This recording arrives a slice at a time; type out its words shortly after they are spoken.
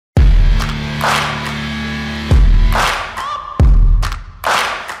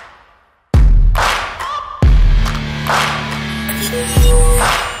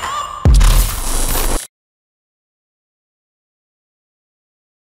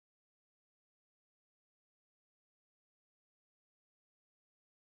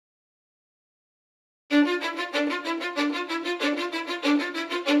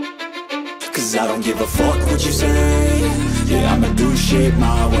Cause I don't give a fuck what you say. Yeah, I'ma do shit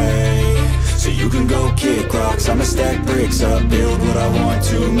my way. So you can go kick rocks, I'ma stack bricks up, build what I want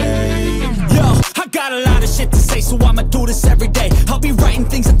to make. Yo, I got a lot of shit to say, so I'ma do this every day. I'll be writing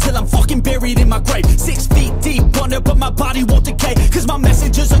things until I'm fucking buried in my grave. 6 feet deep under, but my body won't decay. Cause my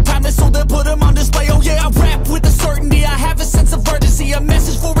messages are timeless, so they'll put them on display. Oh yeah, I rap with a certainty, I have a sense of urgency. A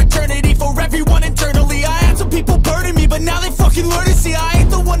message for eternity, for everyone internally. I had some people burning me, but now they fucking learn to see I ain't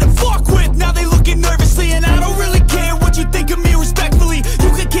the one to fuck with, now they looking nervously. And I don't really care what you think of me, respectfully.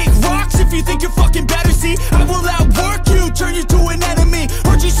 You can kick rocks if you think you're fucking better, see. I will outwork you, turn you to an enemy.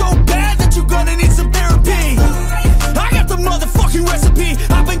 Hurt you so bad that you're gonna need some therapy. I got the motherfucking recipe,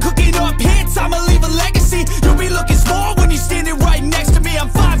 I've been cooking up hits, I'ma leave a legacy. You'll be looking small when you're standing right next to me. I'm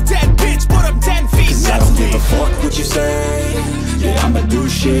 5'10", bitch, but I'm 10 feet. Cause I don't give a fuck what you say. Yeah, I'ma do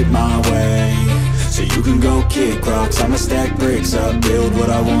shit my way. So you can go kick rocks, I'ma stack bricks up, build what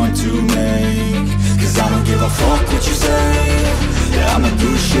I want to make. Cause I don't give a fuck what you say. Yeah, I'ma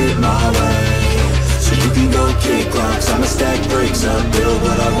do shit my way. So you can go kick rocks, I'ma stack bricks up, build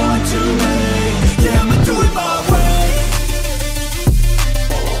what I want to make. Yeah, I'ma do it my way.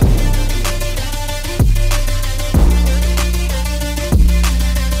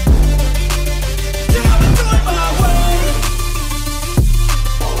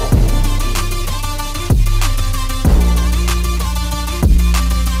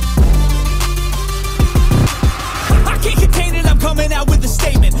 Coming out with a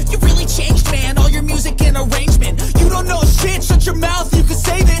statement. You really changed, man, all your music and arrangement. You don't know shit, shut your mouth, you can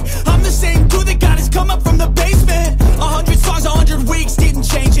save it. I'm the same dude that got his come up from the basement. 100 songs, 100 weeks, didn't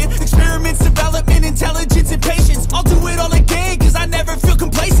change it. Experiments, development, intelligence, and patience. I'll do it all again, cause I never feel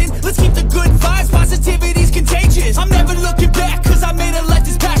complacent. Let's keep the good vibes, positivity's contagious. I'm never looking back, cause I made a life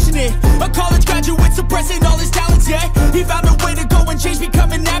that's passionate. A college graduate suppressing all his talents, yeah. He found a way to go and change,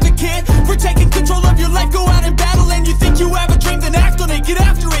 become an advocate. For taking control of your life, go out and battle. And you think you have a dream, then act on it, get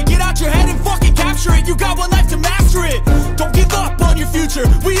after it. Get out your head and fucking capture it. You got one life to master it. Don't give up on your future,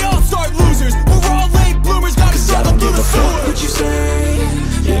 we all start losers. We're all late bloomers, gotta struggle through the sewer. What you say?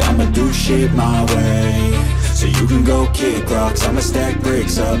 Yeah, I'ma do shit my way. So you can go kick rocks, I'ma stack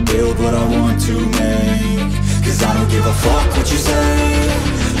bricks up, build what I want to make. Cause I don't give a fuck what you say.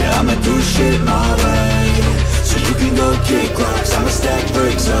 Yeah, I'ma do shit my way. So you can go kick rocks, I'ma stack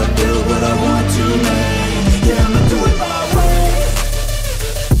bricks up, build what I want to make. Yeah, I'ma do it my way.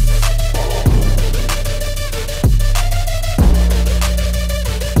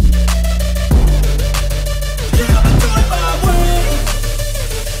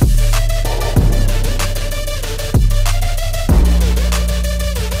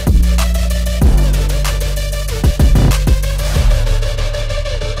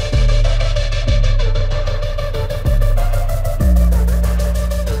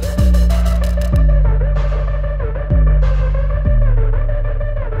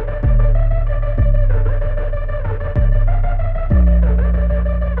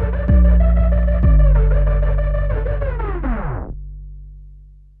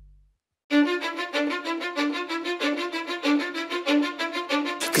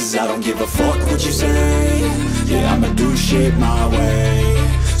 Cause I don't give a fuck what you say. Yeah, I'ma do shit my way.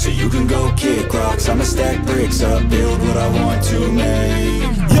 So you can go kick rocks, I'ma stack bricks up, build what I want to make.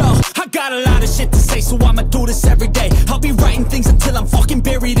 Yo, I got a lot of shit to say, so I'ma do this every day. I'll be writing things until I'm fucking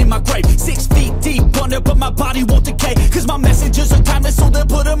buried in my grave. 6 feet deep under, but my body won't decay. Cause my messages are timeless, so they'll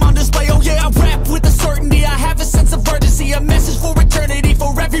put them on display. Oh yeah, I rap with a certainty, I have a sense of urgency. A message for eternity,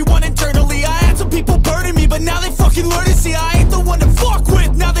 for everyone internally. I had some people burning me, but now they fucking learn to see I ain't the one to fuck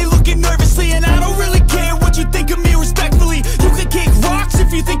with, now they looking nervously. And I don't really care what you think of me, respectfully. You can kick rocks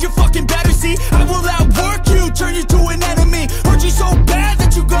if you think you're fucking better, see. I will outwork you, turn you to an enemy. Hurt you so bad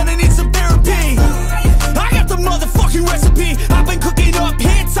that you're gonna need some therapy. I got the motherfucking recipe, I've been cooking up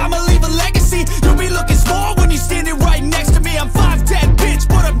hits, I'ma leave a legacy. You'll be looking small when you're standing right next to me. I'm 5'10", bitch,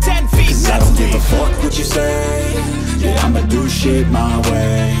 but I'm 10 feet. Cause I don't give a fuck what you say. Yeah, I'ma do shit my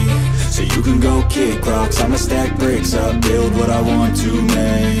way. So you can go kick rocks, I'ma stack bricks up, build what I want to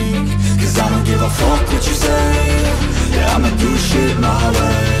make. Cause I don't give a fuck what you say. Yeah, I'ma do shit my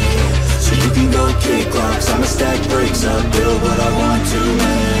way. So you can go kick rocks, I'ma stack bricks up, build what I want to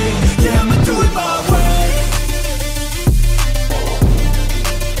make. Yeah, I'ma do it my way.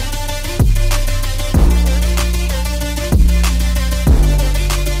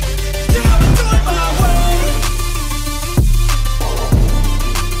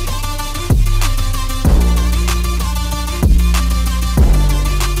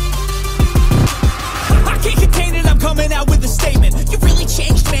 Coming out with a statement. You really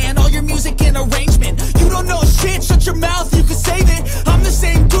changed, man, all your music and arrangement. You don't know shit, shut your mouth, you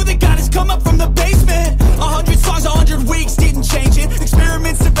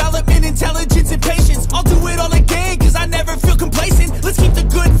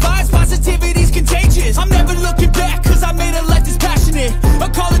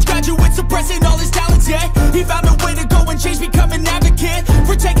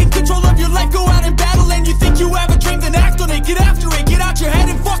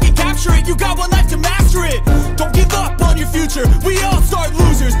capture it. You got one life to master it. Don't give up on your future. We all start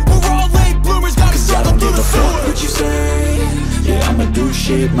losers. We're all late bloomers. Gotta struggle through the sewer. What you say? Yeah, I'ma do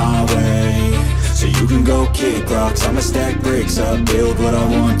shit my way. So you can go kick rocks, I'ma stack bricks up, build what I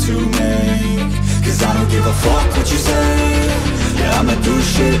want to make. Cause I don't give a fuck what you say. Yeah, I'ma do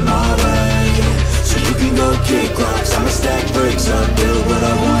shit my way. So you can go kick rocks, I'ma stack bricks up, build what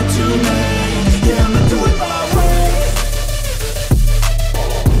I want to make. Yeah, I'ma do it my way.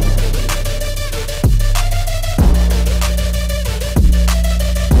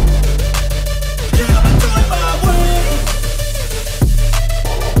 Yeah, I'ma do it my way.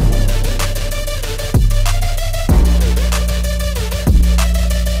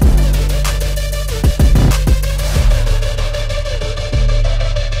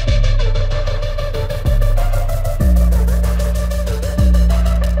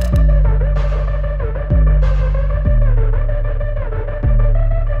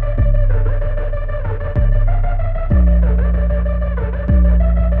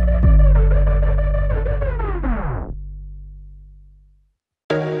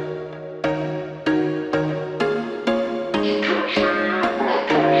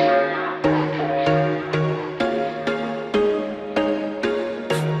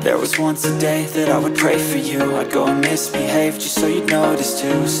 There was once a day that I would pray for you. I'd go and misbehave just so you'd notice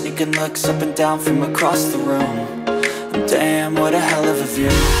too. Sneaking looks up and down from across the room. And damn, what a hell of a view.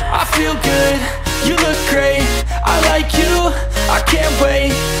 I feel good, you look great, I like you, I can't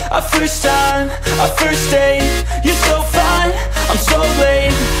wait. A first time, a first date. You're so fine, I'm so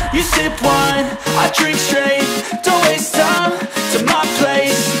late. You sip wine, I drink straight. Don't waste time to my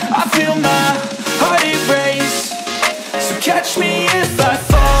place. I feel my heart erase. So catch me if I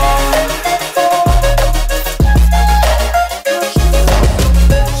fall.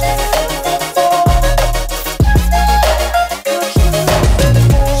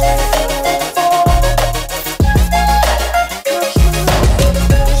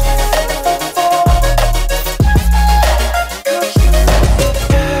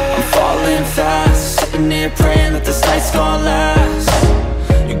 Praying that this night's gonna last.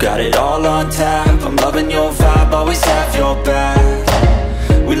 You got it all on tap, I'm loving your vibe, always have your back.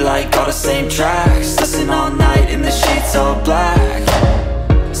 We like all the same tracks, listen all night in the sheets all black.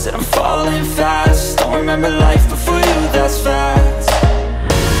 Said I'm falling fast, don't remember life before you, that's fact.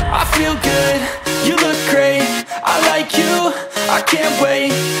 I feel good, you look great, I like you, I can't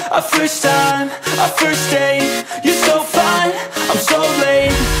wait. A first time, a first date. You're so fine, I'm so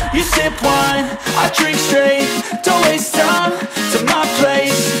late. You sip wine, I drink straight. Don't waste time to my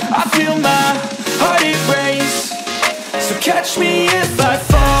place. I feel my heart erase. So catch me if I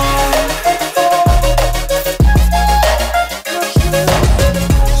fall.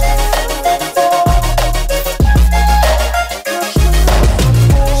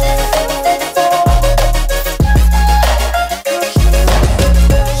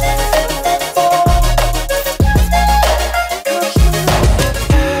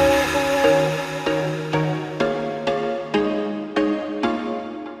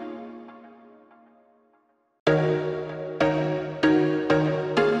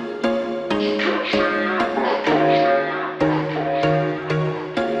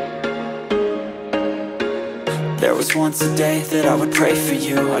 There was once a day that I would pray for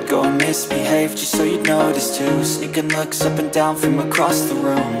you. I'd go and misbehave just so you'd notice too. Sneaking looks up and down from across the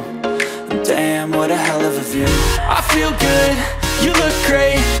room. And damn, what a hell of a view. I feel good, you look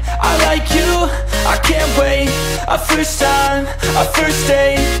great, I like you, I can't wait. A first time, a first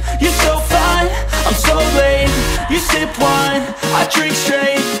date. You're so fine, I'm so late. You sip wine, I drink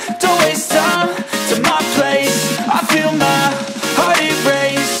straight. Don't waste time to my place. I feel my heart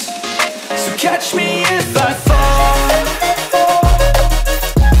erase. So catch me if I fall.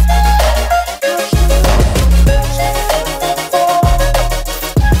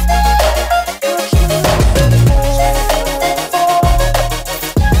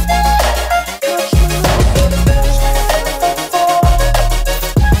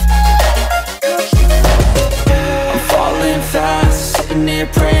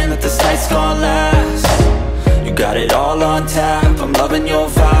 Praying that this night's gonna last. You got it all on tap, I'm loving your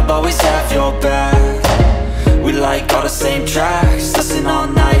vibe, always have your back. We like all the same tracks, listen all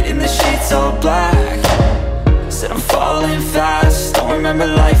night in the sheets all black. Said I'm falling fast, don't remember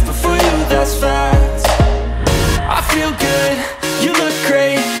life before you, that's fact. I feel good, you look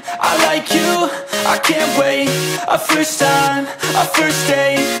great, I like you, I can't wait. A first time, a first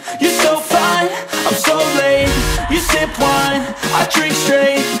date. You're so fine, I'm so late. You sip wine, I drink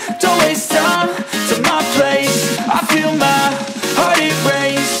straight. Don't waste time to my place. I feel my heart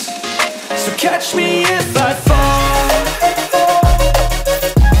erase. So catch me if I fall.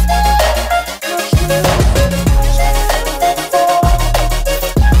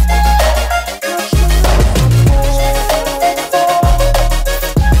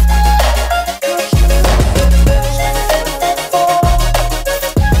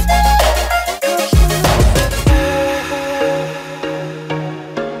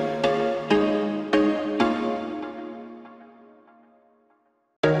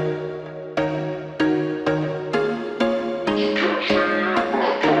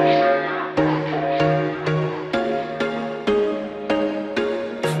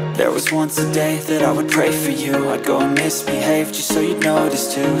 just once a day that I would pray for you. I'd go and misbehave just so you'd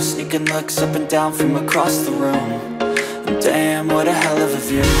notice too. Sneaking looks up and down from across the room. And damn, what a hell of a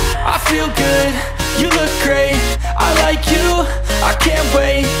view. I feel good, you look great, I like you, I can't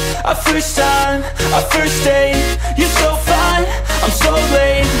wait. A first time, a first date, you're so fine, I'm so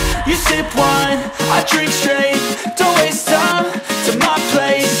late. You sip wine, I drink straight, don't waste time to my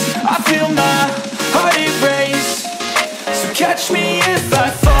place. I feel my heart erase, so catch me if I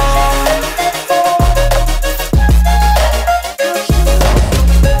fall.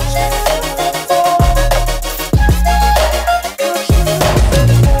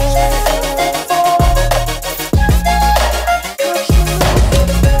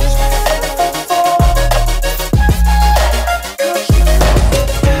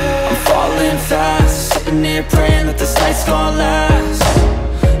 Praying that this night's gonna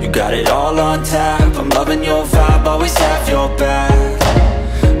last. You got it all on tap, I'm loving your vibe, always have your back.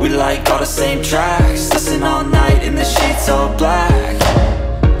 We like all the same tracks, listen all night in the sheets all black.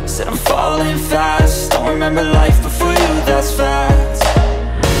 Said I'm falling fast, don't remember life before you, that's fact.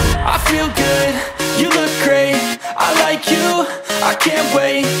 I feel good, you look great, I like you, I can't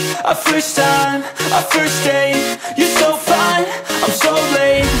wait. A first time, a first date, you're so fine, I'm so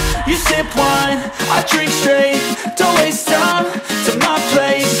late. You sip wine, I drink straight, don't waste time to my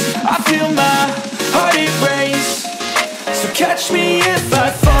place. I feel my heart erase, so catch me if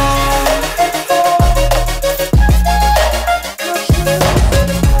I fall.